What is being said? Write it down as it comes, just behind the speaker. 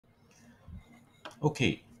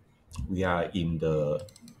Okay, we are in the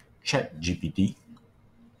ChatGPT.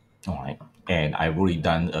 All right, and I've already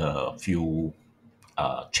done a few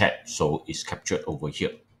chat, so it's captured over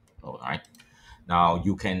here. All right, now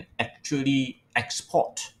you can actually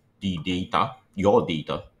export the data, your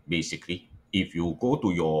data, basically. If you go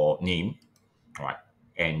to your name, all right,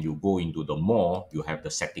 and you go into the more, you have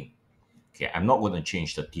the setting. Okay, I'm not going to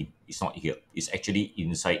change the theme. It's not here. It's actually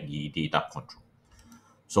inside the data control.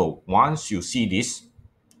 So once you see this,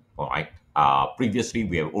 all right. Previously,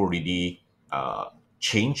 we have already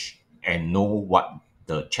changed and know what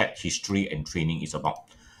the chat history and training is about.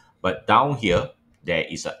 But down here, there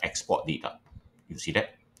is an export data. You see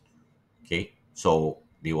that? Okay. So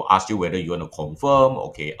they will ask you whether you want to confirm,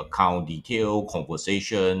 okay, account detail,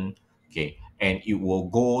 conversation, okay, and it will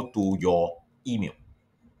go to your email.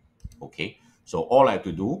 Okay. So all I have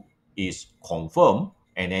to do is confirm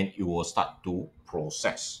and then it will start to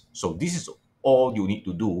process. So this is all you need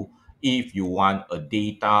to do if you want a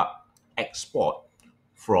data export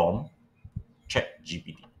from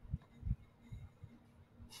ChatGPT.